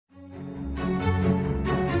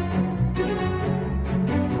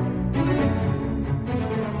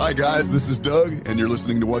Hi, guys. This is Doug, and you're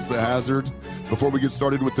listening to What's the Hazard? Before we get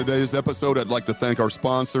started with today's episode, I'd like to thank our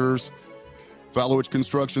sponsors, Fallowich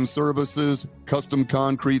Construction Services, Custom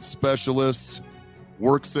Concrete Specialists,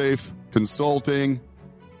 WorkSafe Consulting,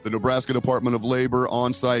 the Nebraska Department of Labor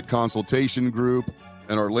On-Site Consultation Group,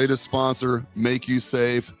 and our latest sponsor, Make You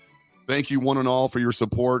Safe. Thank you, one and all, for your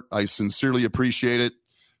support. I sincerely appreciate it.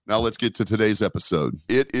 Now let's get to today's episode.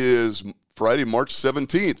 It is Friday, March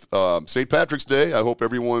 17th, St. Patrick's Day. I hope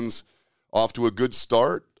everyone's off to a good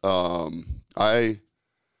start. I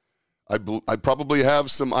probably have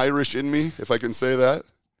some Irish in me, if I can say that.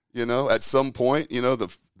 You know, at some point, you know, the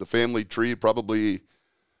family tree probably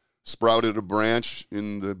sprouted a branch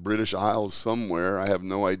in the British Isles somewhere. I have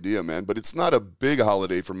no idea, man. But it's not a big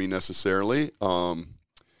holiday for me necessarily. I've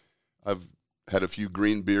had a few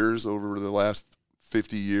green beers over the last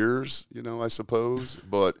 50 years, you know, I suppose.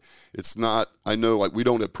 But it's not, I know, like, we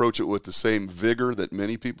don't approach it with the same vigor that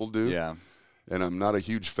many people do. Yeah. And I'm not a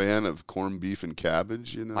huge fan of corned beef and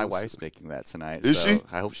cabbage, you know. My wife's making that tonight. Is she?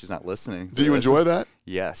 I hope she's not listening. Do you enjoy that?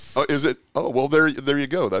 Yes. Oh, is it? Oh, well, there you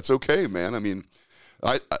go. That's okay, man. I mean,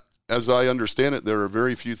 as I understand it, there are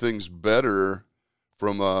very few things better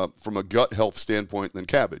from a gut health standpoint than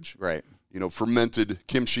cabbage. Right. You know, fermented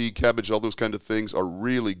kimchi, cabbage, all those kind of things are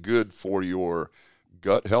really good for your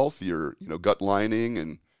gut health, your, you know, gut lining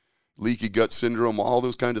and leaky gut syndrome, all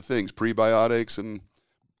those kind of things, prebiotics and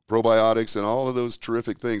probiotics and all of those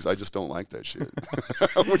terrific things. I just don't like that shit,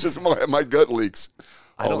 which is my gut leaks.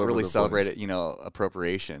 I don't really celebrate it, you know,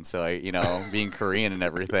 appropriation. So, being Korean and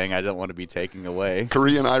everything, I don't want to be taking away.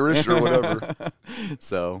 Korean, Irish, or whatever.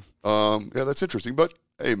 So. Yeah, that's interesting. But,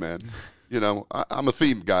 hey, man, you know, I'm a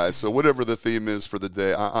theme guy. So whatever the theme is for the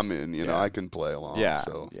day, I'm in. You know, I can play along. Yeah,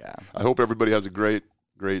 so yeah. I hope everybody has a great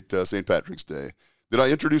St. Patrick's Day. Did I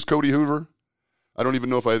introduce Cody Hoover? I don't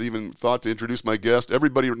even know if I even thought to introduce my guest.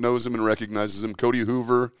 Everybody knows him and recognizes him. Cody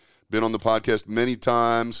Hoover, been on the podcast many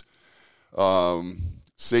times.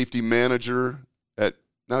 Safety manager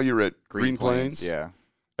now you're at Green Plains. Yeah.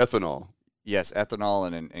 Ethanol. Yes, ethanol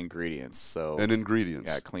and ingredients. So and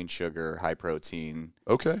ingredients. Yeah, clean sugar, high protein.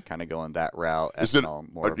 Okay. Kind of going that route. Is ethanol,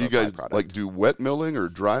 it, more of do you a guys byproduct. like do wet milling or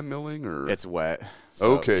dry milling or? It's wet.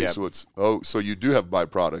 So, okay, yep. so you do have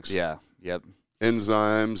byproducts. Yeah. Yep.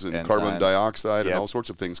 Enzymes and carbon dioxide and all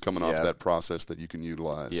sorts of things coming off that process that you can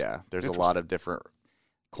utilize. Yeah, there's a lot of different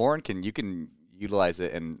corn you can utilize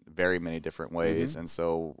it in very many different ways, and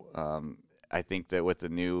so I think that with the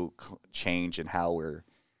new change in how we're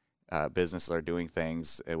businesses are doing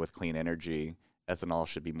things with clean energy, ethanol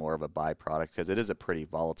should be more of a byproduct because it is a pretty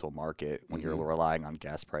volatile market when you're relying on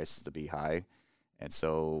gas prices to be high, and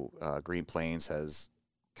so Green Plains has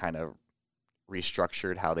kind of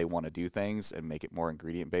restructured how they want to do things and make it more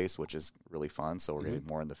ingredient based, which is really fun. So we're getting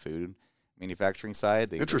more in the food manufacturing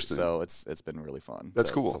side. Interesting. So it's been really fun. That's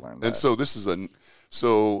cool. To learn that. And so this is you've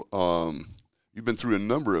been through a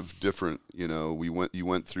number of different. You know, you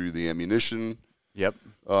went through the ammunition. Yep.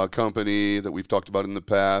 Company that we've talked about in the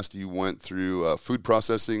past. You went through a food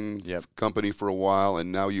processing company for a while, and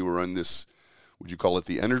now you were in this. Would you call it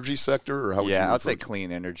the energy sector, or how would you? Yeah, I'd say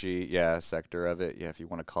clean energy, sector of it. Yeah, if you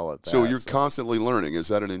want to call it that. So you're constantly learning. Is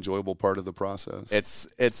that an enjoyable part of the process?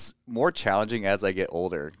 It's more challenging as I get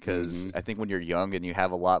older because I think when you're young and you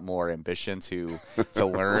have a lot more ambition to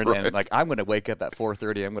learn right. And like I'm going to wake up at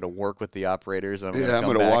 4:30. I'm going to work with the operators. I'm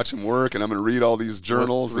going to watch them work, and I'm going to read all these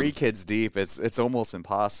journals. With 3 kids deep, it's almost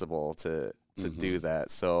impossible to do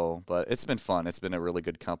that. So, but it's been fun. It's been a really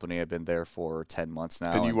good company. I've been there for 10 months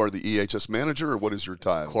now. And you are the EHS manager, or what is your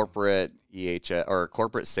title? Corporate EHS or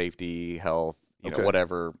corporate safety, health, you know,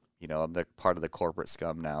 whatever. You know, I'm the part of the corporate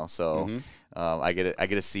scum now. So I get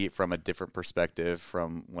to see it from a different perspective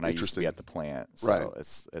from when I used to be at the plant. So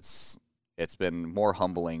it's been more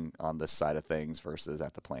humbling on this side of things versus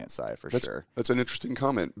at the plant side sure. That's an interesting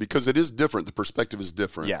comment because it is different. The perspective is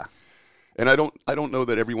different. Yeah. And I don't know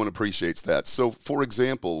that everyone appreciates that. So, for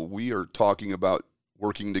example, we are talking about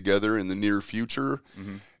working together in the near future,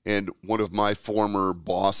 and one of my former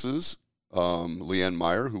bosses, Leanne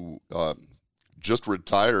Meyer, who just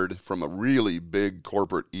retired from a really big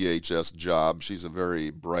corporate EHS job. She's a very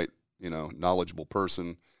bright, you know, knowledgeable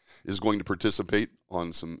person, is going to participate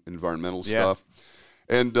on some environmental stuff.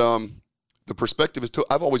 And the perspective is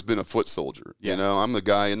I've always been a foot soldier. You know, I'm the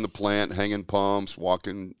guy in the plant, hanging pumps,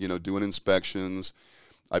 walking, you know, doing inspections.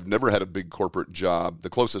 I've never had a big corporate job. The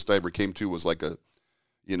closest I ever came to was like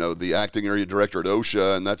the acting area director at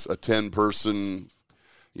OSHA, and that's a 10-person,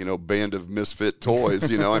 you know, band of misfit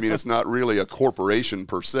toys. You know, I mean, it's not really a corporation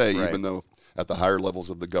per se, even though at the higher levels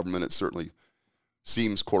of the government it certainly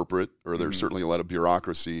seems corporate, or there's certainly a lot of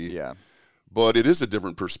bureaucracy. Yeah. but it is a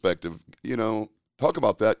different perspective. You know, talk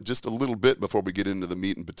about that just a little bit before we get into the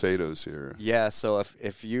meat and potatoes here. Yeah, so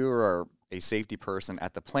if you are a safety person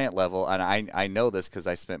at the plant level, and I know this because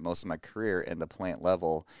I spent most of my career in the plant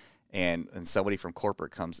level, and somebody from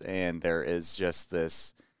corporate comes in, there is just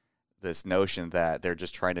this notion that they're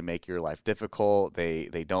just trying to make your life difficult.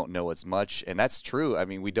 They don't know as much, and that's true. I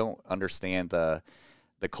mean, we don't understand the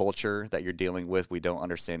culture that you're dealing with. We don't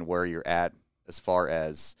understand where you're at as far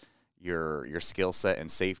as your skill set and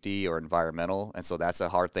safety or environmental, and so that's a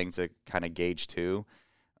hard thing to kind of gauge too.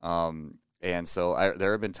 And so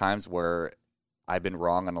there have been times where I've been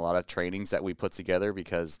wrong on a lot of trainings that we put together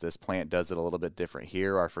because this plant does it a little bit different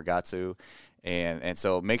here, or I forgot to, and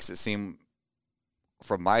so it makes it seem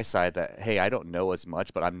from my side that, hey, I don't know as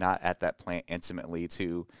much, but I'm not at that plant intimately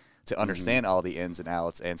to understand all the ins and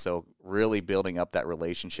outs, and so really building up that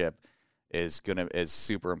relationship is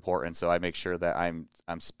super important. So I make sure that I'm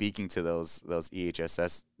speaking to those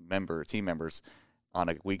EHSS team members on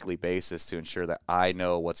a weekly basis to ensure that I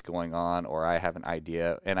know what's going on, or I have an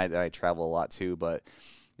idea. And I travel a lot too, but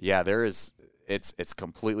yeah, it's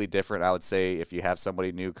completely different. I would say if you have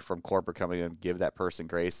somebody new from corporate coming in, give that person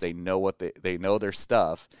grace. They know they know their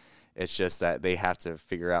stuff. It's just that they have to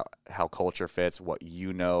figure out how culture fits, what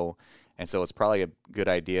you know. And so it's probably a good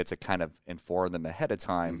idea to kind of inform them ahead of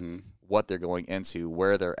time what they're going into,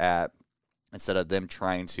 where they're at, instead of them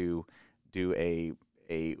trying to do a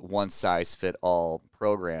one-size-fit-all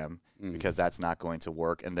program, because that's not going to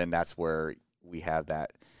work. And then that's where we have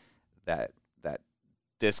that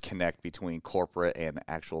disconnect between corporate and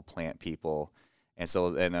actual plant people. And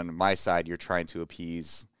so, and on my side, you're trying to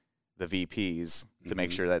appease the VPs to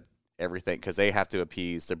make sure that everything, because they have to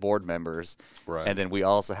appease their board members, right? And then we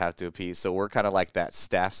also have to appease. So we're kind of like that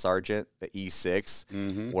staff sergeant, the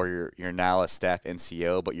E6, where you're now a staff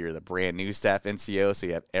NCO, but you're the brand new staff NCO. So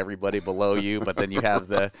you have everybody below you, but then you have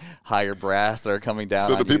the higher brass that are coming down.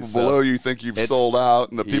 So the people below you think you've sold out,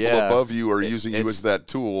 and the people above you are using you as that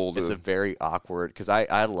tool. It's a very awkward, because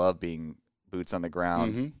I love being boots on the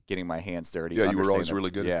ground, getting my hands dirty. Yeah, you were always really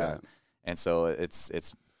good at that. And so it's.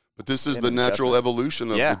 But this is the natural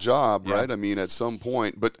evolution of the job, right? I mean, at some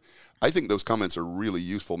point. But I think those comments are really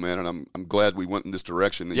useful, man, and I'm glad we went in this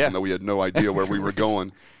direction, even though we had no idea where we were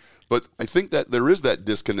going. But I think that there is that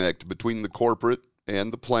disconnect between the corporate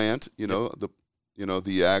and the plant,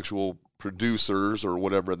 the actual producers or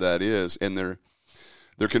whatever that is, and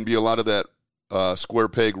there can be a lot of that square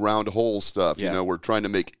peg round hole stuff. You know, we're trying to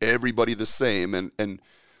make everybody the same, and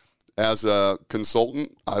as a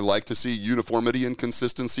consultant, I like to see uniformity and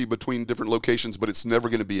consistency between different locations, but it's never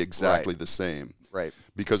going to be exactly the same. Right.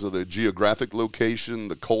 Because of the geographic location,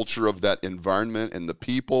 the culture of that environment, and the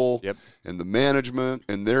people, and the management,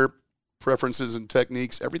 and their preferences and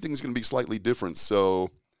techniques. Everything's going to be slightly different. So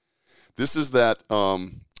this is that,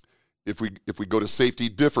 if we go to safety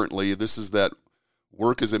differently, this is that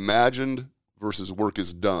work is imagined versus work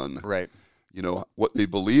is done. Right. You know, what they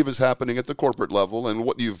believe is happening at the corporate level and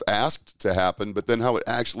what you've asked to happen, but then how it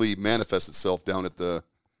actually manifests itself down at the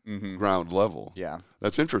ground level. Yeah.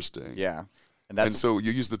 That's interesting. Yeah. And so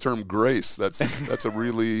you use the term grace. That's a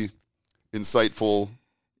really insightful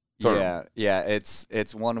term. Yeah.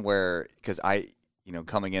 It's one where, because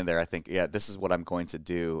coming in there, I think, this is what I'm going to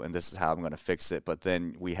do and this is how I'm going to fix it. But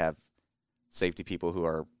then we have safety people who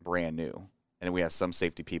are brand new, and we have some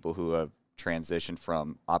safety people who have transition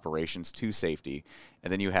from operations to safety,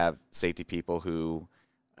 and then you have safety people who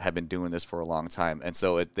have been doing this for a long time, and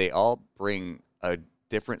so they all bring a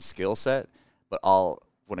different skill set, but all,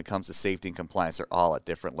 when it comes to safety and compliance, they're all at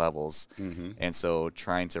different levels. And so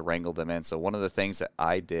trying to wrangle them in. So one of the things that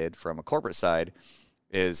I did from a corporate side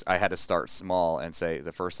is I had to start small and say,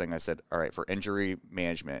 the first thing I said, all right, for injury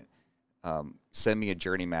management, send me a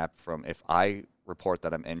journey map from, if I report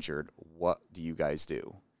that I'm injured, what do you guys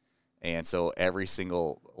do? And so every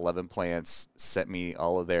single 11 plants sent me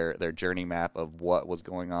all of their journey map of what was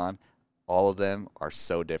going on. All of them are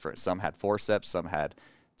so different. Some had 4 steps, some had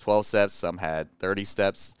 12 steps, some had 30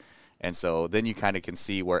 steps. And so then you kind of can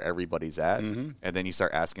see where everybody's at. And then you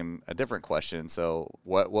start asking a different question. So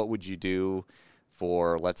what would you do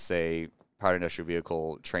for, let's say, powered industrial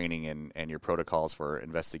vehicle training and your protocols for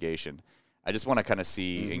investigation? I just want to kind of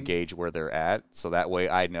see, engage where they're at, so that way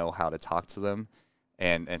I know how to talk to them.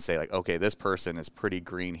 And say, like, okay, this person is pretty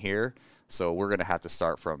green here, so we're going to have to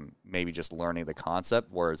start from maybe just learning the concept,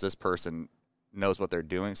 whereas this person knows what they're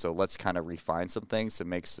doing, so let's kind of refine some things to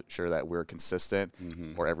make sure that we're consistent,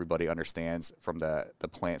 or everybody understands from the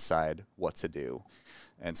plant side what to do.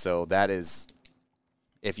 And so that is,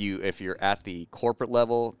 if you're at the corporate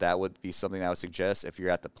level, that would be something I would suggest. If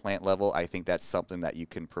you're at the plant level, I think that's something that you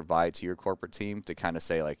can provide to your corporate team to kind of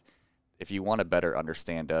say, like, if you want to better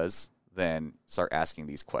understand us, then start asking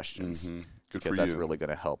these questions. Mm-hmm. Good because for that's you. really going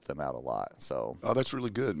to help them out a lot. So, Oh, that's really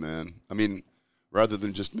good, man. I mean, rather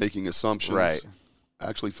than just making assumptions, right.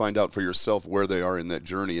 actually find out for yourself where they are in that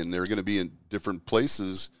journey, and they're going to be in different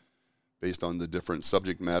places based on the different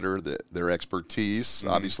subject matter, their expertise. Mm-hmm.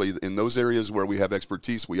 Obviously, in those areas where we have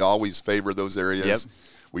expertise, we always favor those areas. Yep.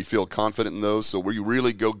 We feel confident in those, so we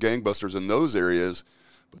really go gangbusters in those areas.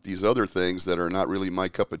 But these other things that are not really my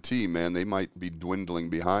cup of tea, man, they might be dwindling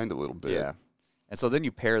behind a little bit. Yeah. And so then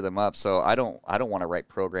you pair them up. So I don't want to write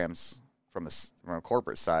programs from a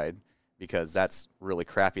corporate side because that's really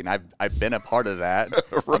crappy. And I've been a part of that.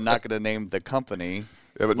 Right. I'm not going to name the company.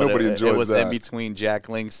 Yeah, but nobody enjoys that. It was in between Jack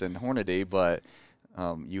Links and Hornady, but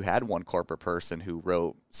you had one corporate person who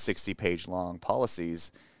wrote 60-page long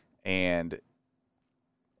policies, and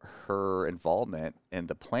her involvement in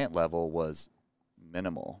the plant level was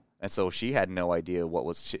minimal. And so she had no idea it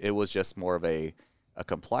was just more of a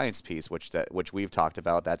compliance piece, which we've talked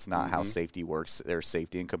about. That's not how safety works. There's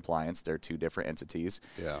safety and compliance. They're two different entities.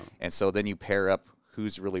 Yeah. And so then you pair up who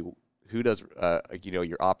does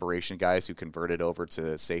your operation guys who converted over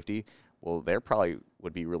to safety. Well, they probably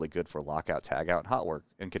would be really good for lockout, tagout, and hot work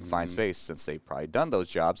in confined space since they've probably done those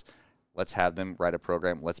jobs. Let's have them write a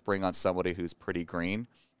program. Let's bring on somebody who's pretty green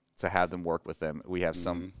to have them work with them. We have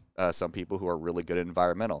some people who are really good at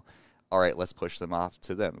environmental. All right, let's push them off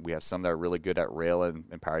to them. We have some that are really good at rail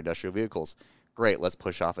and power industrial vehicles. Great, let's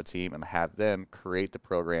push off a team and have them create the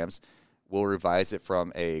programs. We'll revise it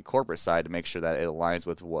from a corporate side to make sure that it aligns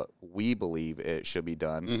with what we believe it should be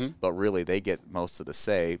done. But really, they get most of the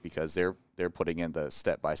say because they're putting in the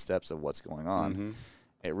step-by-steps of what's going on.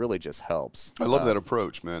 It really just helps. I love that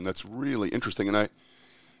approach, man. That's really interesting. And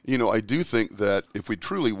I do think that if we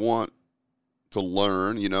truly want to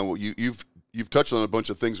learn, you've touched on a bunch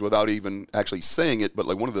of things without even actually saying it, but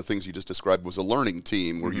like one of the things you just described was a learning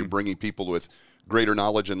team where you're bringing people with greater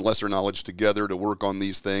knowledge and lesser knowledge together to work on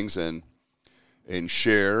these things and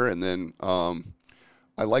share. And then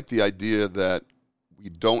I like the idea that we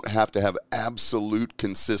don't have to have absolute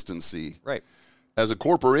consistency. Right. As a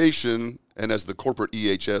corporation and as the corporate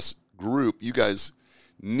EHS group, you guys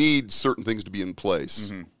need certain things to be in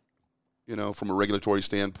place. From a regulatory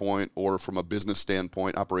standpoint or from a business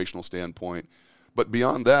standpoint, operational standpoint. But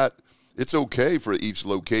beyond that, it's okay for each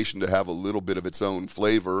location to have a little bit of its own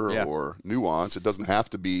flavor or nuance. It doesn't have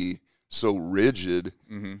to be so rigid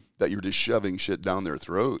that you're just shoving shit down their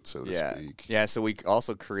throat, so to speak. Yeah, so we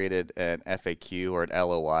also created an FAQ or an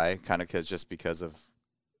LOI, kind of because of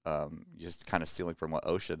just kind of stealing from what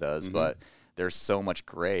OSHA does, but there's so much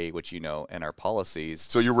gray, which in our policies.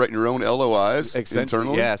 So you're writing your own LOIs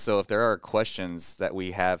internally? Yeah, so if there are questions that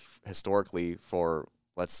we have historically for,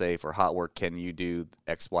 let's say, for hot work, can you do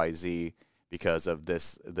XYZ because of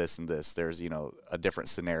this, and this? There's, a different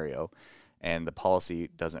scenario. And the policy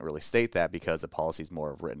doesn't really state that because the policy is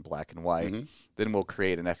more written black and white. Then we'll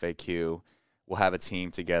create an FAQ. We'll have a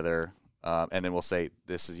team together. And then we'll say,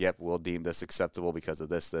 we'll deem this acceptable because of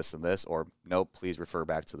this, and this, or nope, please refer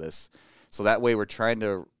back to this. So that way we're trying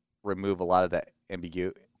to remove a lot of that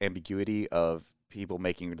ambiguity of people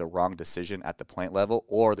making the wrong decision at the plant level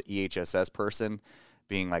or the EHSS person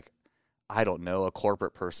being like, I don't know, a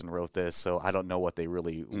corporate person wrote this, so I don't know what they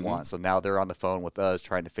really want. So now they're on the phone with us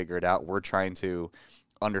trying to figure it out. We're trying to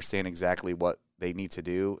understand exactly what they need to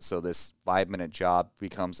do. So this 5-minute job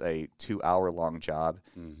becomes a 2-hour-long job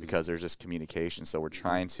because there's just communication. So we're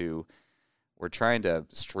trying to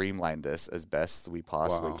streamline this as best we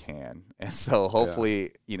possibly can. And so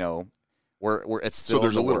hopefully, it's still so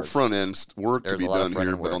there's a little works. front end work to be done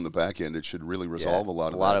here, work. but on the back end, it should really resolve a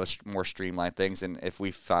lot of more streamlined things. And if we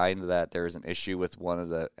find that there's an issue with one of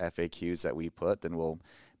the FAQs that we put, then we'll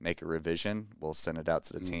make a revision. We'll send it out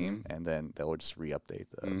to the team, and then they'll just re-update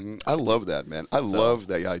the. I love that, man. I love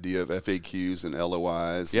the idea of FAQs and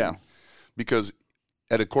LOIs. Yeah, because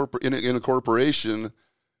at in a corporation,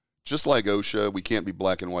 just like OSHA, we can't be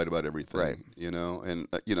black and white about everything, right? And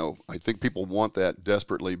I think people want that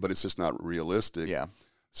desperately, but it's just not realistic. Yeah.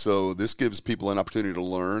 So this gives people an opportunity to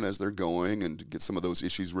learn as they're going and to get some of those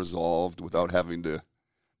issues resolved without having to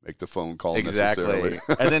make the phone call necessarily.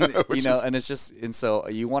 And then and it's just, and so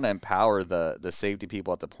you want to empower the safety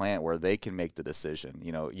people at the plant where they can make the decision.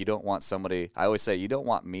 You don't want somebody. I always say you don't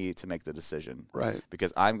want me to make the decision, right?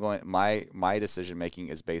 Because my decision making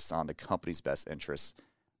is based on the company's best interests.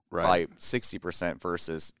 Right. By 60%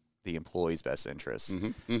 versus the employee's best interests.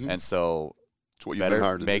 And so It's what you've been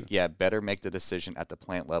hired to do. Better make the decision at the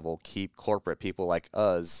plant level. Keep corporate people like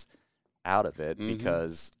us out of it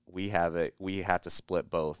because we have to split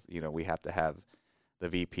both. You know, we have to have the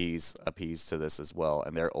VPs appease to this as well,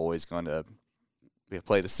 and they're always going to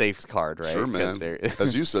play the safe card, right? Sure, man.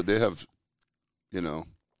 As you said, they have, you know,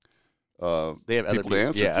 they have people to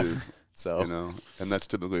answer to. So, you know, and that's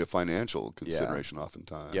typically a financial consideration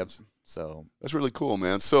oftentimes. Yep. So that's really cool,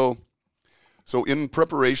 man. So in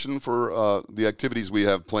preparation for the activities we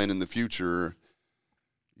have planned in the future,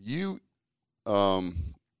 you offered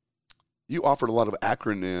a lot of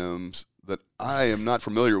acronyms that I am not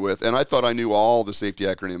familiar with, and I thought I knew all the safety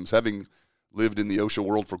acronyms. Having lived in the OSHA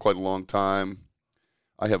world for quite a long time,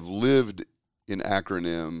 I have lived in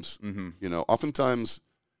acronyms. You know, oftentimes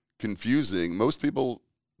confusing. Most people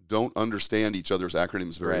don't understand each other's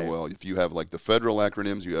acronyms very well. If you have like the federal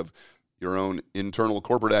acronyms, you have your own internal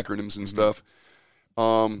corporate acronyms and stuff.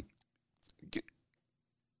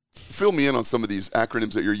 Fill me in on some of these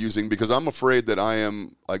acronyms that you're using, because I'm afraid that I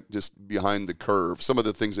am like just behind the curve. Some of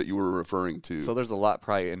the things that you were referring to. So there's a lot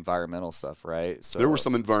probably environmental stuff, right? So there were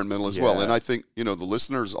some environmental as well, and I think, you know, the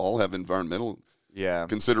listeners all have environmental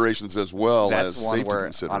considerations as well. That's as one safety where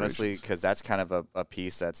considerations. honestly, because that's kind of a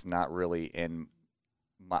piece that's not really in.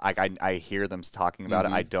 I hear them talking about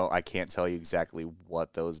it. I can't tell you exactly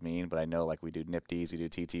what those mean, but I know like we do NIPTs, we do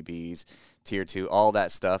TTBs, Tier 2, all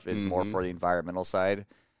that stuff is more for the environmental side.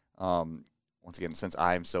 Once again, since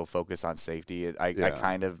I'm so focused on safety, I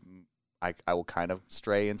will kind of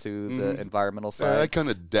stray into the environmental side. Yeah, I kind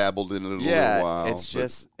of dabbled in it a little while.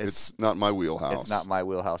 It's not my wheelhouse. It's not my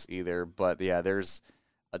wheelhouse either. But yeah, there's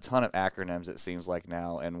a ton of acronyms, it seems like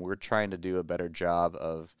now, and we're trying to do a better job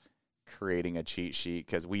of creating a cheat sheet,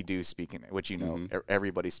 because we do speak in, which, you know,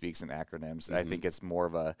 everybody speaks in acronyms. I think it's more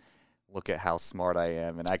of a look at how smart I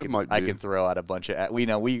am, and I can throw out a bunch of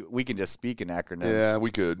we can just speak in acronyms. Yeah,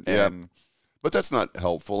 we could. Yeah, but that's not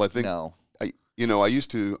helpful. I think I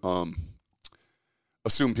used to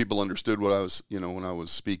assume people understood what I was, you know, when I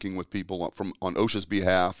was speaking with people on OSHA's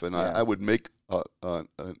behalf, and I would make an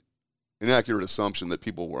inaccurate assumption that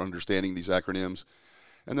people were understanding these acronyms.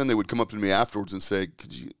 And then they would come up to me afterwards and say,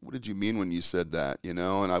 what did you mean when you said that? You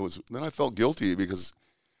know, and then I felt guilty, because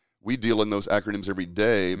we deal in those acronyms every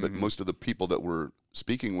day, but most of the people that we're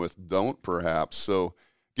speaking with don't, perhaps. So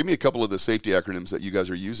give me a couple of the safety acronyms that you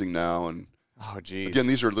guys are using now. And again,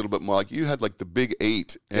 these are a little bit more like, you had like the Big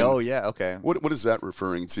 8. And okay. What is that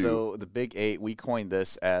referring to? So the Big 8, we coined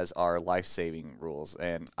this as our life-saving rules.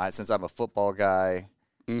 And since I'm a football guy,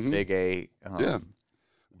 Big 8.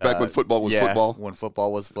 Back when football was football. When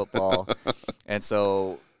football was football. And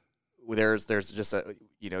so there's just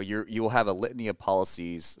you'll have a litany of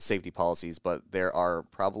policies, safety policies, but there are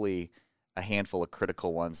probably a handful of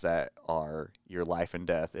critical ones that are your life and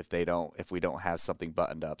death if we don't have something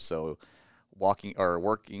buttoned up. So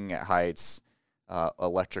working at heights,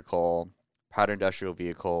 electrical, powder industrial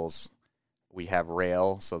vehicles, we have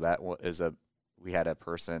rail. So that we had a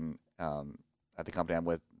person at the company I'm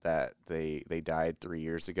with that they died 3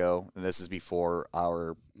 years ago, and this is before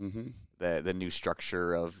our the new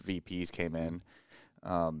structure of VPs came in.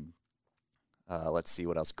 Let's see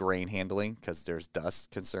what else. Grain handling, because there's dust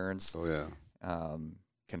concerns. Oh yeah.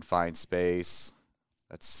 Confined space.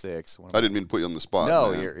 That's 6. I didn't mean to put you on the spot.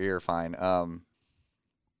 No, man. you're fine.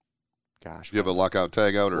 You have a lockout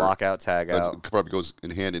tagout, or lockout tagout. It probably goes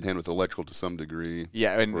in hand with electrical to some degree.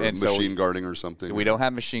 Yeah, and machine guarding or something. We don't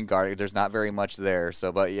have machine guarding. There's not very much there.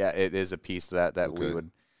 So, but yeah, it is a piece that we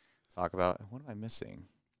would talk about. What am I missing?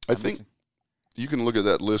 I think you can look at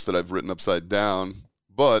that list that I've written upside down,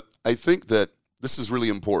 but I think that this is really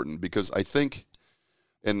important, because I think,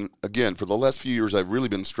 and again, for the last few years, I've really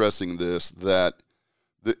been stressing this, that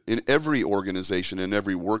in every organization, in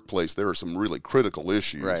every workplace, there are some really critical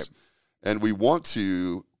issues. Right. And we want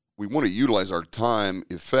to utilize our time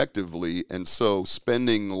effectively, and so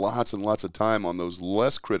spending lots and lots of time on those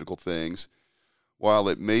less critical things, while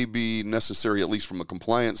it may be necessary, at least from a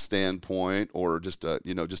compliance standpoint, or just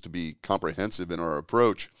to be comprehensive in our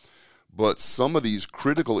approach, but some of these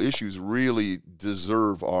critical issues really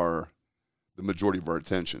deserve the majority of our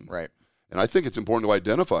attention. Right. And I think it's important to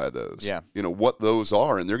identify those. Yeah. You know what those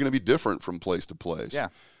are, and they're going to be different from place to place. Yeah.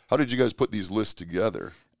 How did you guys put these lists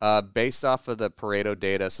together? Based off of the Pareto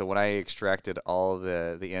data, so when I extracted all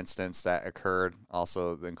the incidents that occurred,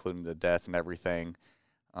 also including the death and everything,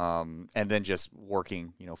 and then just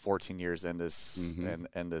working, 14 years in this,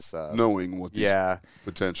 and this knowing what these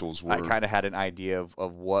potentials were, I kind of had an idea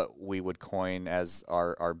of what we would coin as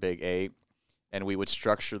our Big 8, and we would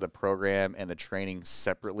structure the program and the training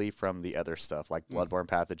separately from the other stuff like bloodborne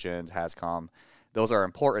pathogens, HAZCOM. Those are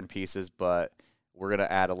important pieces, but we're going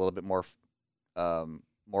to add a little bit more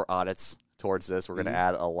audits towards this. We're going to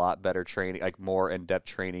add a lot better training, like more in-depth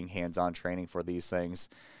training, hands-on training for these things.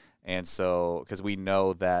 And so, because we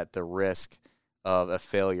know that the risk of a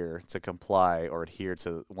failure to comply or adhere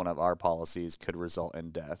to one of our policies could result in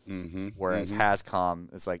death. Whereas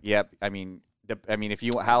HAZCOM, it's like, yep, I mean, if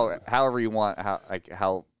you however you want,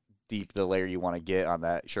 how deep the layer you want to get on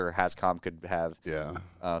that, sure, HAZCOM could have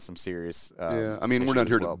some serious. I mean, we're not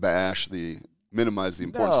here to minimize the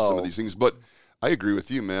importance of some of these things, but I agree with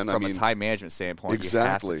you, man. From a time management standpoint, you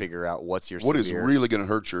have to figure out what is really going to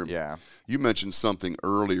hurt your. Yeah. You mentioned something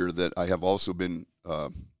earlier that I have also been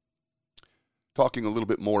talking a little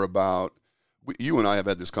bit more about. You and I have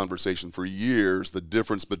had this conversation for years. The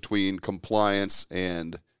difference between compliance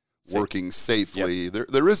and working safely. Yep.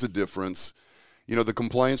 There is a difference. You know, the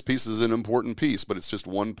compliance piece is an important piece, but it's just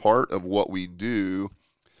one part of what we do.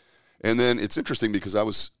 And then it's interesting because I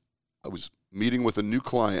was meeting with a new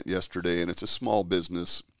client yesterday, and it's a small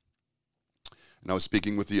business. And I was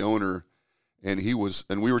speaking with the owner, and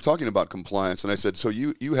we were talking about compliance. And I said, so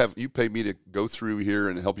you pay me to go through here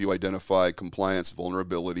and help you identify compliance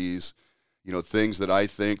vulnerabilities, you know, things that I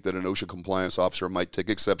think that an OSHA compliance officer might take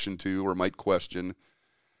exception to or might question.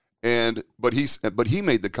 But he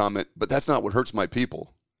made the comment, but that's not what hurts my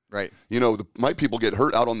people. Right. You know, my people get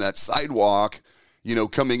hurt out on that sidewalk, you know,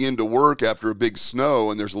 coming into work after a big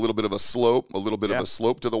snow, and there's a little bit of a slope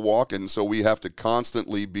to the walk, and so we have to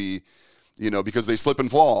constantly be, you know, because they slip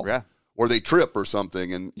and fall, or they trip or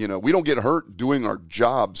something, and you know, we don't get hurt doing our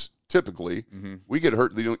jobs typically. We get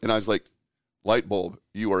hurt, and I was like, light bulb,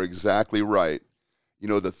 you are exactly right. You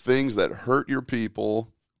know, the things that hurt your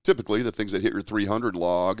people, typically the things that hit your 300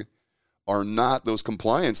 log, are not those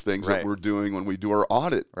compliance things that we're doing when we do our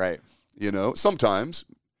audit. Right. You know, sometimes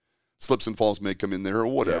slips and falls may come in there or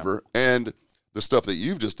whatever. And the stuff that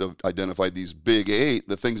you've just identified, these big 8,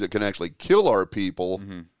 the things that can actually kill our people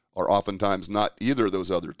are oftentimes not either of those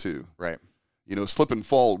other two. Right. You know, slip and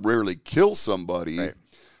fall rarely kills somebody. Right.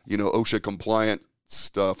 You know, OSHA compliant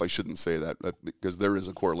stuff, I shouldn't say that because there is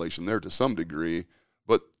a correlation there to some degree,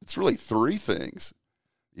 but it's really 3 things,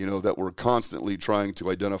 you know, that we're constantly trying to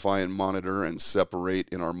identify and monitor and separate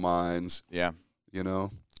in our minds. Yeah. You know,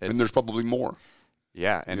 and there's probably more.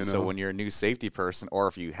 Yeah, and so when you're a new safety person, or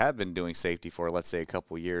if you have been doing safety for, let's say, a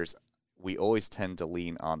couple of years, we always tend to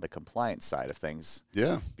lean on the compliance side of things.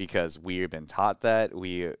 Yeah. Because we have been taught that.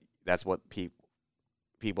 That's what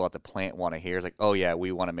people at the plant want to hear. It's like, oh, yeah,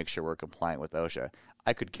 we want to make sure we're compliant with OSHA.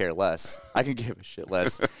 I could care less. I could give a shit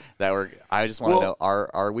less. I just want to know,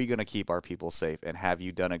 are we going to keep our people safe? And have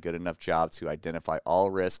you done a good enough job to identify all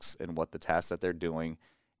risks and what the tasks that they're doing,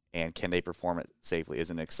 and can they perform it safely? Is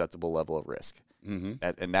an acceptable level of risk?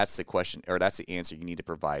 And that's the question, or that's the answer you need to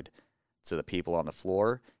provide to the people on the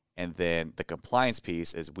floor. And then the compliance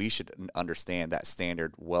piece is we should understand that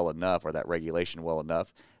standard well enough, or that regulation well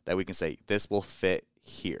enough, that we can say this will fit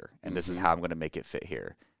here, and this is how I'm going to make it fit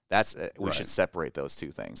here. We should separate those two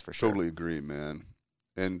things for sure. Totally agree, man.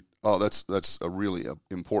 And that's a really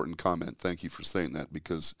important comment. Thank you for saying that,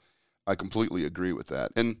 because I completely agree with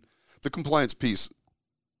that. And the compliance piece,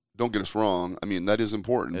 don't get us wrong, I mean, that is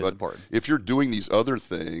important. If you're doing these other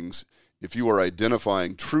things, if you are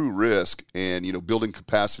identifying true risk and, you know, building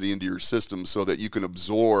capacity into your system so that you can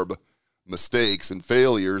absorb mistakes and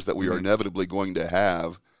failures that we are inevitably going to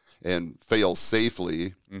have and fail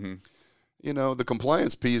safely, you know, the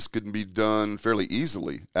compliance piece can be done fairly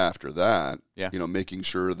easily after that. Yeah. You know, making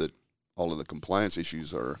sure that all of the compliance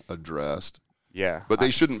issues are addressed. Yeah. But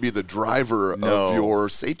they shouldn't be the driver of your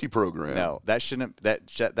safety program. No, that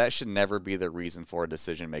should never be the reason for a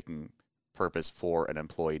decision-making purpose for an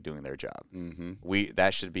employee doing their job.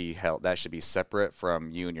 That should be separate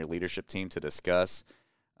from you and your leadership team to discuss,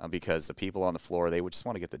 because the people on the floor, they would just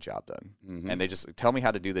want to get the job done. And they just tell me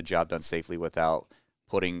how to do the job done safely without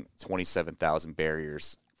putting 27,000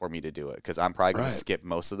 barriers for me to do it, because I'm probably going to skip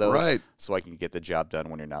most of those so I can get the job done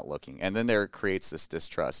when you're not looking. And then there creates this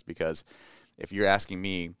distrust, because if you're asking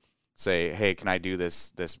me, say, hey, can I do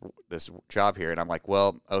this job here? And I'm like,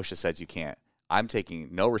 well, OSHA says you can't. I'm taking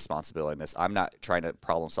no responsibility in this. I'm not trying to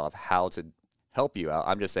problem solve how to help you out.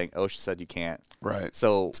 I'm just saying OSHA said you can't. Right.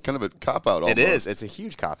 So it's kind of a cop-out almost. It is. It's a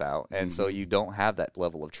huge cop-out. And so you don't have that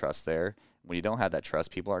level of trust there. When you don't have that trust,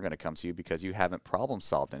 people aren't going to come to you because you haven't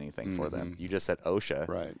problem-solved anything for them. You just said OSHA.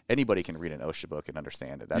 Right. Anybody can read an OSHA book and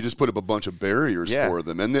understand it. You just put up a bunch of barriers for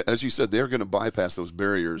them. And as you said, they're going to bypass those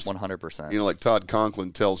barriers. 100%. You know, like Todd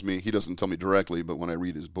Conklin tells me, he doesn't tell me directly, but when I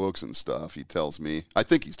read his books and stuff, he tells me, I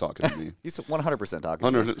think he's talking to me. He's 100%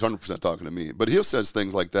 talking to me. 100% talking to me. But he says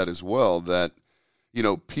things like that as well, that, you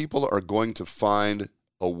know, people are going to find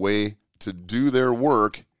a way to do their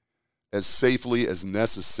work as safely as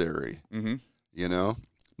necessary. Mm-hmm. You know,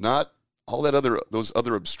 not all those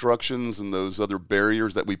other obstructions and those other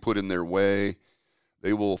barriers that we put in their way.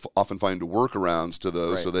 They will often find workarounds to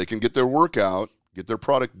those so they can get their work out, get their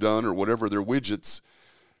product done, or whatever their widgets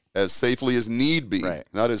as safely as need be,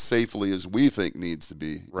 not as safely as we think needs to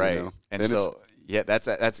be. Right. You know? And so, yeah, that's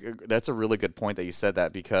a really good point that you said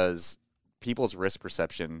that, because people's risk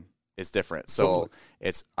perception is different. So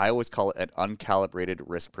I always call it an uncalibrated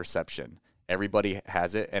risk perception. Everybody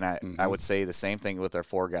has it, and I would say the same thing with our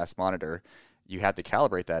 4-gas monitor. You have to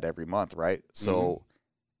calibrate that every month, right? So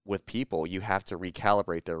with people, you have to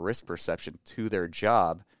recalibrate their risk perception to their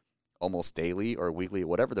job almost daily or weekly,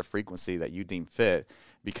 whatever the frequency that you deem fit,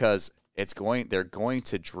 because they're going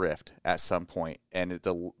to drift at some point, and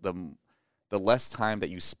the less time that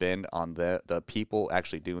you spend on the people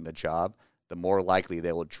actually doing the job, the more likely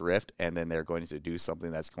they will drift, and then they're going to do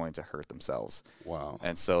something that's going to hurt themselves. Wow.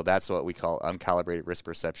 And so that's what we call uncalibrated risk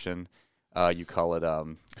perception. You call it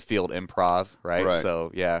field improv, right?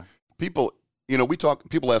 So, yeah. People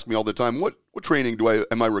ask me all the time, what training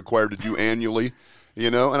am I required to do annually?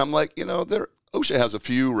 And I'm like, OSHA has a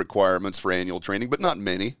few requirements for annual training, but not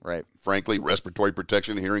many. Right. Frankly, respiratory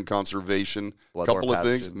protection, hearing conservation, a couple of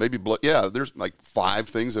things, maybe blood. Yeah, there's like 5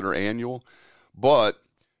 things that are annual, but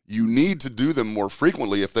you need to do them more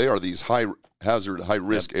frequently if they are these high hazard, high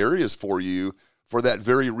risk areas for you, for that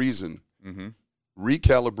very reason. Mm-hmm.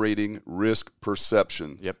 Recalibrating risk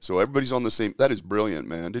perception. Yep. So everybody's on the same. That is brilliant,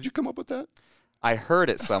 man. Did you come up with that? I heard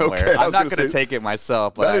it somewhere. Okay, I'm not going to take it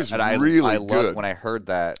myself, but I loved when I heard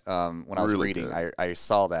that when I was reading. I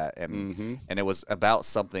saw that, and it was about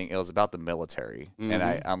something. It was about the military, and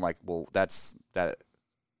I'm like, well, that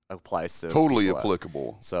applies to totally people.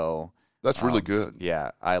 Applicable. So that's really good. Yeah,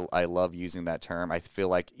 I love using that term. I feel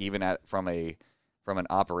like even from an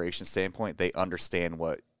operation standpoint, they understand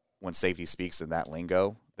when safety speaks in that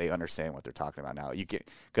lingo, they understand what they're talking about now.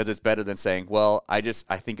 Because it's better than saying, well, I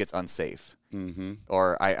think it's unsafe,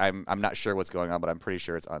 or I'm not sure what's going on, but I'm pretty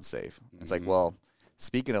sure it's unsafe. It's like, well,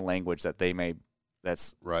 speaking a language that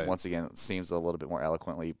that's once again seems a little bit more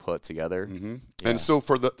eloquently put together. Yeah. And so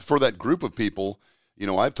for that group of people,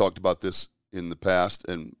 I've talked about this in the past,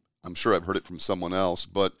 and I'm sure I've heard it from someone else,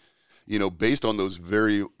 but based on those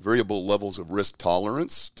very variable levels of risk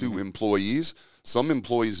tolerance to employees, some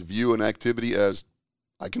employees view an activity as,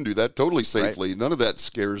 I can do that totally safely. Right. None of that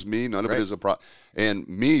scares me. None of it is a problem. And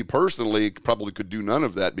me personally probably could do none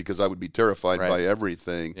of that because I would be terrified by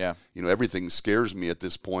everything. Yeah. Everything scares me at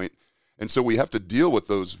this point. And so we have to deal with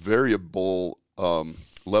those variable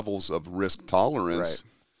levels of risk tolerance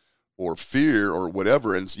or fear or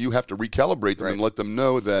whatever. And so you have to recalibrate them and let them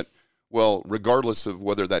know that, well, regardless of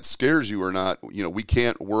whether that scares you or not, we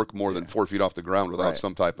can't work more than 4 feet off the ground without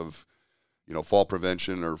some type of fall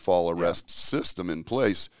prevention or fall arrest system in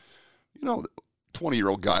place.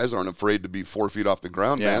 20-year-old guys aren't afraid to be 4 feet off the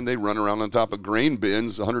ground, man. They run around on top of grain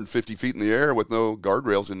bins 150 feet in the air with no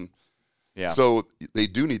guardrails. And so they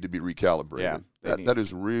do need to be recalibrated. Yeah, that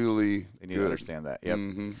is really They need to understand that. Yep.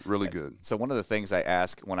 Really good. So one of the things I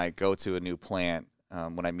ask when I go to a new plant,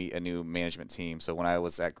 when I meet a new management team, so when I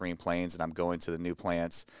was at Green Plains and I'm going to the new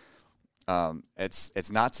plants,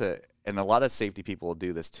 it's not to – and a lot of safety people will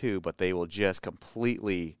do this too, but they will just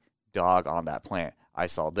completely dog on that plant. I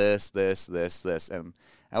saw this, and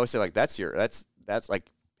I always say, like, that's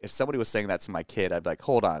like, if somebody was saying that to my kid, I'd be like,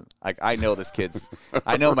 hold on, like, I know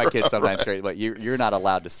I know my kid's sometimes crazy, but you're not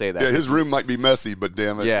allowed to say that. Yeah, his room might be messy, but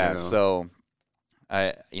damn it. Yeah, so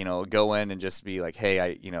I go in and just be like, hey,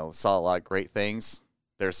 I saw a lot of great things.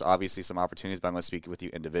 There's obviously some opportunities, but I'm going to speak with you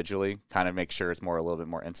individually, kind of make sure it's a little bit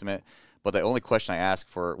more intimate. But the only question I ask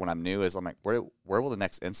for when I'm new is, I'm like, where will the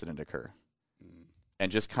next incident occur?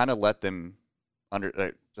 And just kind of let them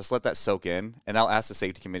just let that soak in. And I'll ask the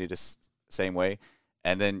safety committee the same way.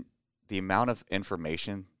 And then the amount of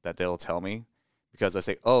information that they'll tell me, because I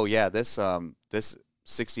say, oh yeah, this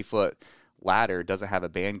 60-foot ladder doesn't have a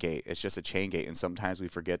band gate. It's just a chain gate. And sometimes we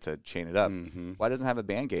forget to chain it up. Why doesn't it have a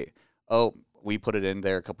band gate? Oh, we put it in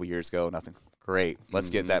there a couple years ago. Nothing. Great.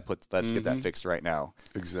 Let's get that get that fixed right now.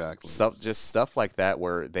 Exactly. Stuff like that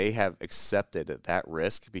where they have accepted that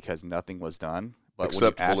risk because nothing was done. But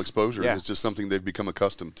acceptable exposure is just something they've become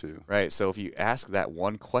accustomed to. Right. So if you ask that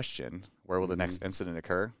one question, where will the next incident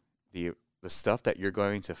occur? The stuff that you're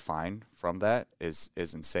going to find from that is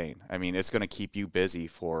insane. I mean, it's going to keep you busy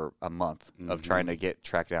for a month of trying to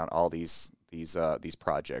track down all these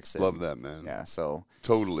projects. Love that, man. Yeah. So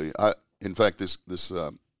totally. In fact, this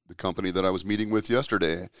the company that I was meeting with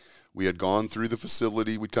yesterday. We had gone through the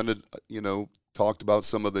facility. We kind of, talked about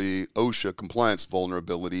some of the OSHA compliance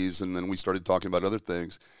vulnerabilities, and then we started talking about other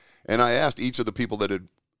things. And I asked each of the people that had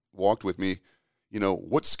walked with me,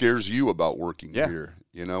 what scares you about working here?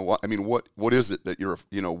 What is it that you're,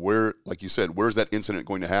 where, like you said, where's that incident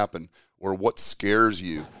going to happen, or what scares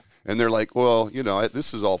you? And they're like, well,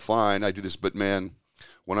 this is all fine. I do this, but man,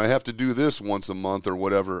 when I have to do this once a month or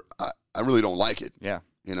whatever, I really don't like it. Yeah.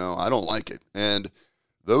 I don't like it. And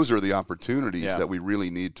those are the opportunities that we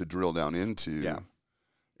really need to drill down into. Yeah.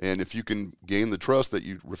 And if you can gain the trust that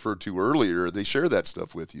you referred to earlier, they share that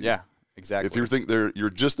stuff with you. Yeah, exactly. If you think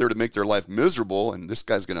you're just there to make their life miserable, and this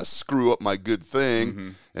guy's going to screw up my good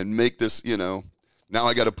thing and make this, now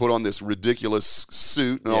I got to put on this ridiculous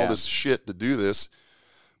suit and all this shit to do this.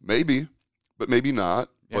 Maybe, but maybe not.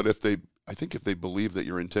 Yeah. But I think if they believe that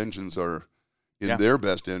your intentions are in their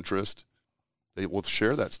best interest, they will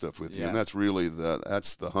share that stuff with you, and that's really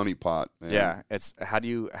that's the honeypot, man. Yeah, it's how do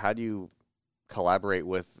you collaborate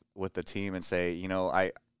with the team and say,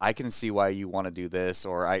 I can see why you want to do this,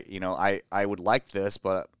 or I would like this,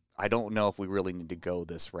 but I don't know if we really need to go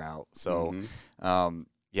this route. So,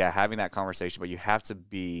 having that conversation, but you have to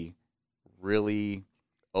be really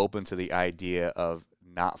open to the idea of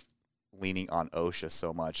not leaning on OSHA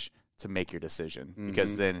so much to make your decision,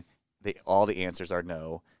 because then all the answers are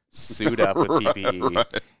no. Suit up with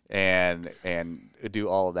PPE and do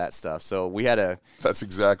all of that stuff. So we had That's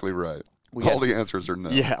exactly right. All the answers are no.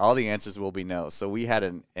 Yeah, all the answers will be no. So we had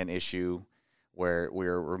an issue where we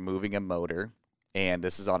were removing a motor, and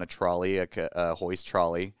this is on a trolley, a hoist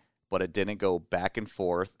trolley, but it didn't go back and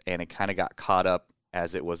forth, and it kind of got caught up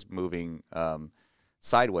as it was moving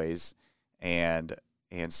sideways, and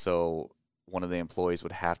so one of the employees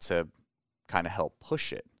would have to kind of help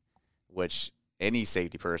push it, which any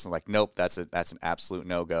safety person is like, nope, that's an absolute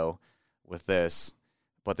no-go with this,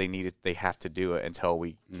 but they have to do it until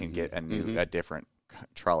we can get a different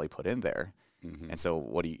trolley put in there. And so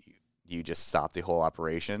what do you just stop the whole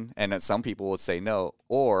operation? And then some people would say no,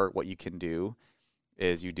 or what you can do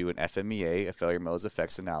is you do an FMEA, a failure modes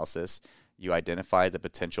effects analysis. You identify the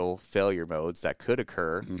potential failure modes that could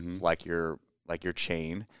occur, like your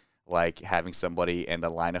chain, like having somebody in the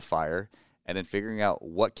line of fire, and then figuring out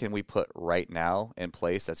what can we put right now in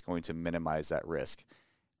place that's going to minimize that risk.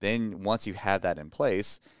 Then once you have that in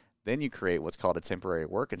place, then you create what's called a temporary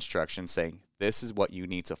work instruction saying, this is what you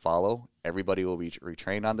need to follow. Everybody will be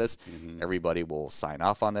retrained on this. Everybody will sign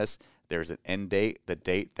off on this. There's an end date, the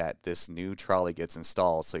date that this new trolley gets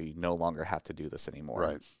installed, so you no longer have to this anymore.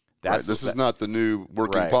 Right. This is not the new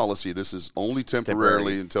working policy. This is only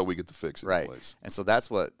temporarily until we get the fix in place. And so that's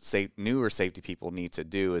what newer safety people need to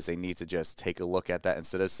do, is they need to just take a look at that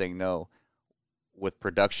instead of saying no. With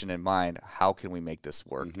production in mind, how can we make this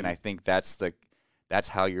work? And I think that's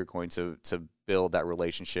how you're going to build that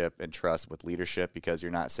relationship and trust with leadership, because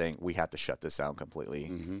you're not saying we have to shut this down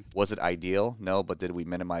completely. Was it ideal? No, but did we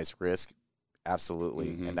minimize risk? Absolutely,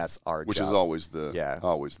 and that's our Which job. is always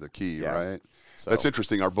the key, right? So, that's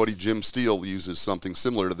interesting. Our buddy Jim Steele uses something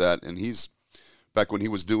similar to that, and he's back when he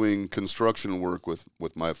was doing construction work with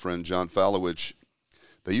my friend John Falowich.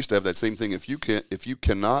 They used to have that same thing. If you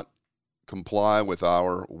cannot comply with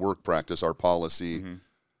our work practice, our policy,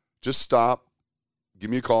 just stop,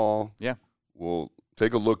 give me a call. Yeah, we'll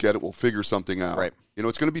take a look at it. We'll figure something out. Right.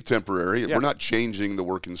 It's going to be temporary. Yeah. We're not changing the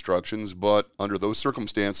work instructions, but under those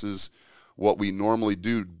circumstances, what we normally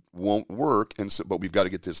do won't work, but we've got to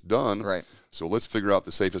get this done. Right. So let's figure out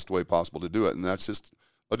the safest way possible to do it, and that's just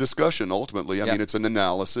a discussion. Ultimately, I mean, it's an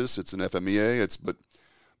analysis, it's an FMEA,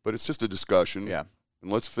 but it's just a discussion. Yeah.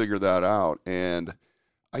 And let's figure that out. And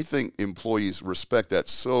I think employees respect that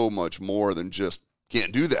so much more than just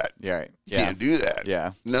can't do that. Yeah. Right. Can't do that.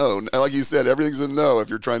 Yeah. No, like you said, everything's a no if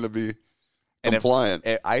you're trying to be compliant.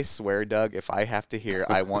 I swear, Doug, if I have to hear,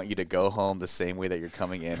 I want you to go home the same way that you're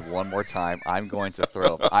coming in one more time, I'm going to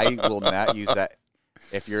throw up. I will not use that.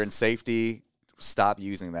 If you're in safety, stop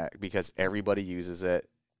using that, because everybody uses it.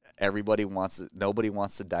 Everybody wants it. Nobody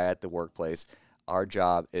wants to die at the workplace. Our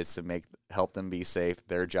job is to help them be safe.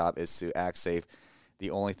 Their job is to act safe.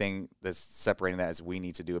 The only thing that's separating that is we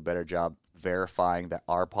need to do a better job verifying that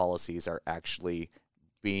our policies are actually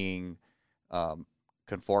being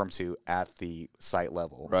conformed to at the site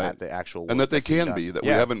level, at the actual work, and that they can be, that we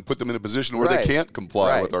haven't put them in a position where they can't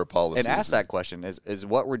comply with our policies. And ask that question: is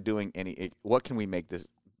what we're doing what can we make this?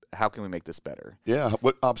 How can we make this better? Yeah.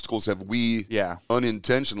 What obstacles have we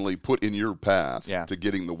unintentionally put in your path to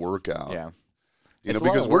getting the work out? Yeah.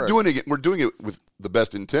 Because we're doing it with the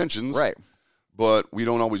best intentions, right? But we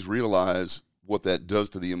don't always realize what that does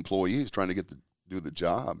to the employees trying to do the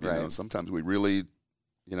job. You Right. know, sometimes we really,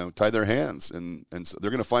 tie their hands, and so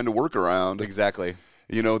they're going to find a workaround. Exactly.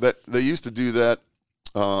 That they used to do that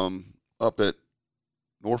up at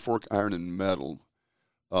Norfolk Iron and Metal.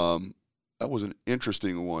 That was an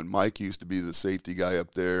interesting one. Mike used to be the safety guy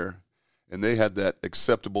up there, and they had that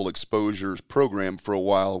acceptable exposures program for a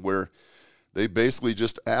while where they basically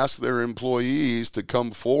just asked their employees to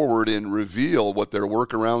come forward and reveal what their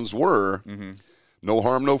workarounds were. Mm-hmm. No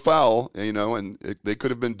harm, no foul, and they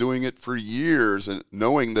could have been doing it for years and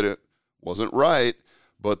knowing that it wasn't right,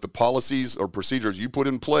 but the policies or procedures you put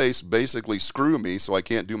in place basically screw me, so I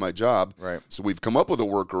can't do my job. Right. So we've come up with a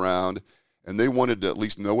workaround, and they wanted to at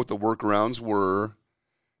least know what the workarounds were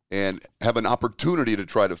and have an opportunity to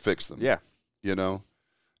try to fix them. Yeah.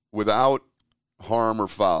 Without harm or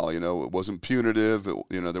foul. It wasn't punitive.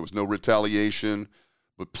 There was no retaliation.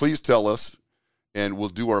 But please tell us, and we'll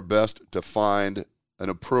do our best to find an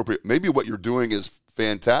appropriate. Maybe what you're doing is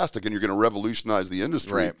fantastic, and you're going to revolutionize the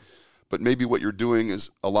industry. Right. But maybe what you're doing is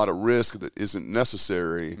a lot of risk that isn't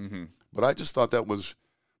necessary. Mm-hmm. But I just thought that was.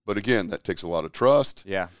 But again, that takes a lot of trust.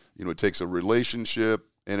 Yeah. It takes a relationship,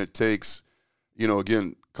 and it takes.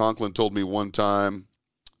 Again, Conklin told me one time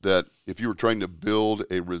that if you were trying to build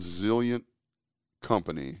a resilient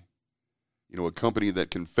company, a company that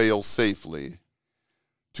can fail safely,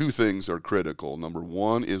 two things are critical. Number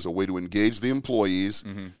one is a way to engage the employees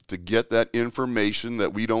Mm-hmm. to get that information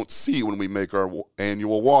that we don't see when we make our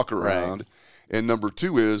annual walk around. Right. And number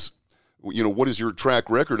two is, what is your track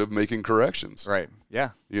record of making corrections? Right. Yeah.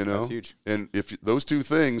 That's huge. And if those two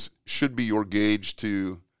things should be your gauge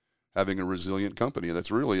to having a resilient company.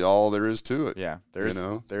 That's really all there is to it. Yeah. There's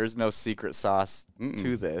no secret sauce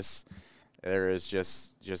to this. There is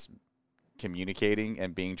just communicating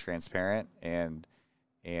and being transparent and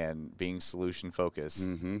being solution focused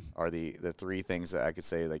are the three things that I could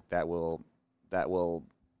say that will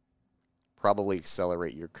probably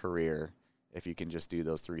accelerate your career if you can just do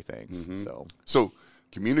those three things. Mm-hmm. So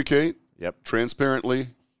communicate, Yep. transparently,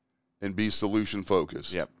 and be solution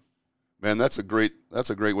focused. Yep. Man, that's a great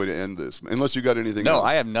way to end this. Unless you got anything else. No,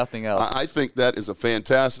 I have nothing else. I think that is a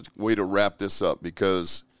fantastic way to wrap this up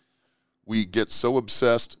because we get so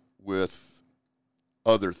obsessed with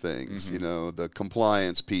other things, the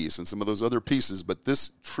compliance piece and some of those other pieces. But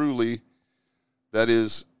this truly, that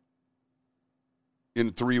is,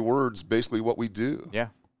 in 3 words, basically what we do. Yeah.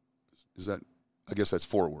 I guess that's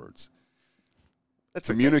 4 words. That's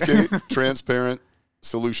Communicate, transparent,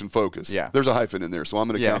 solution focused. Yeah. There's a hyphen in there, so I'm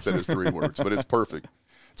going to count that as 3 words, but it's perfect.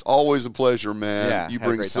 It's always a pleasure, man. Yeah, you had a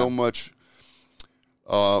bring great so time. much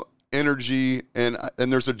energy, and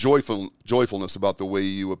there's a joyfulness about the way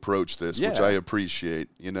you approach this, which Yeah. I appreciate.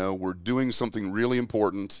 We're doing something really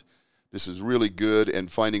important. This is really good, and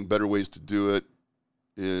finding better ways to do it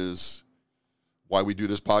is why we do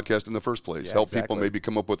this podcast in the first place. Yeah, Help exactly. people maybe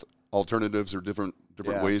come up with alternatives or different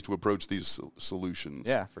Yeah. ways to approach these solutions.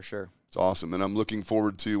 Yeah, for sure. It's awesome, and I'm looking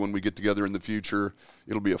forward to when we get together in the future.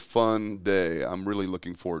 It'll be a fun day. I'm really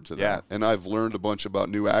looking forward to that. Yeah. And I've learned a bunch about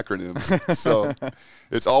new acronyms, so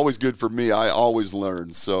it's always good for me. I always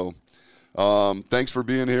learn. So thanks for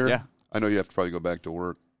being here. Yeah. I know you have to probably go back to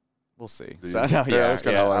work. We'll see. Do So, you? no, That's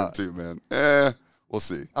kind of how I am too, man. We'll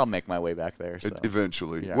see. I'll make my way back there. So.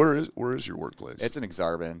 Eventually. Yeah. Where is your workplace? It's in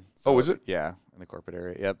Exarban. Oh, is it? Yeah, in the corporate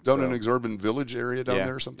area. Yep. down in Exarban Village area down yeah,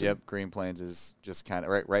 there or something? Yep. Green Plains is just kind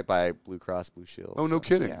of right by Blue Cross Blue Shield. Oh, no so,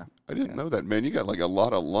 kidding. Yeah. I didn't know that. Man, you got like a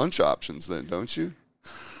lot of lunch options then, don't you?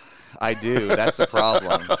 I do. That's the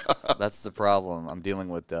problem. That's the problem. I'm dealing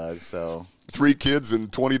with Doug. So 3 kids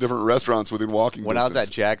and 20 different restaurants within walking when distance. I was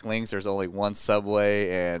at Jack Link's, there's only one Subway,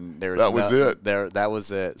 and there was That was it. That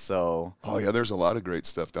was it. So Oh, yeah, there's a lot of great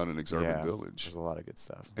stuff down in Exarban yeah, Village. there's a lot of good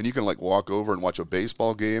stuff. And you can like walk over and watch a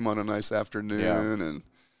baseball game on a nice afternoon. Yeah. And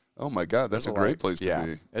oh, my God, that's There's a lot great of- place to yeah,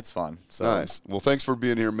 be. it's fun. So Nice. Well, thanks for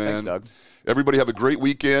being here, man. Thanks, Doug. Everybody have a great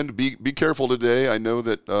weekend. Be careful today. I know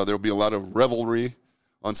that there'll be a lot of revelry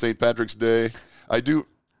on St. Patrick's Day. Do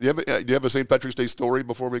you have a St. Patrick's Day story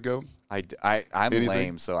before we go? I'm Anything?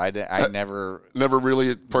 lame, so I never Never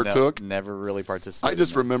really partook? never really participated. I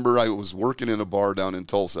just in it. remember I was working in a bar down in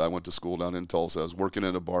Tulsa. I went to school down in Tulsa. I was working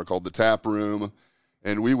in a bar called the Tap Room,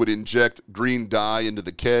 and we would inject green dye into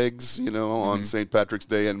the kegs, on St. Patrick's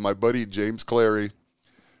Day. And my buddy James Clary,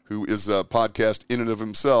 who is a podcast in and of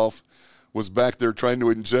himself, was back there trying to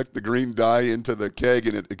inject the green dye into the keg,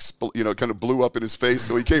 and it kind of blew up in his face.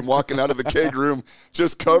 So he came walking out of the keg room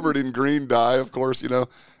just covered in green dye, of course,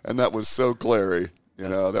 and that was so Clary.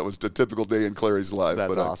 That was the typical day in Clary's life.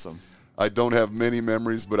 That's But awesome. I don't have many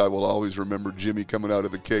memories, but I will always remember Jimmy coming out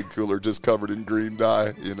of the keg cooler just covered in green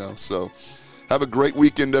dye, So have a great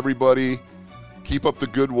weekend, everybody. keep up the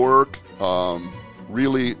good work.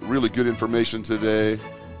 Really, really good information today.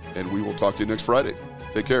 And we will talk to you next Friday.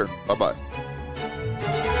 Take care. Bye-bye.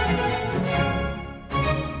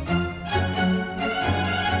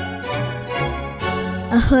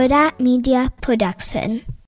 A Huda Media Production.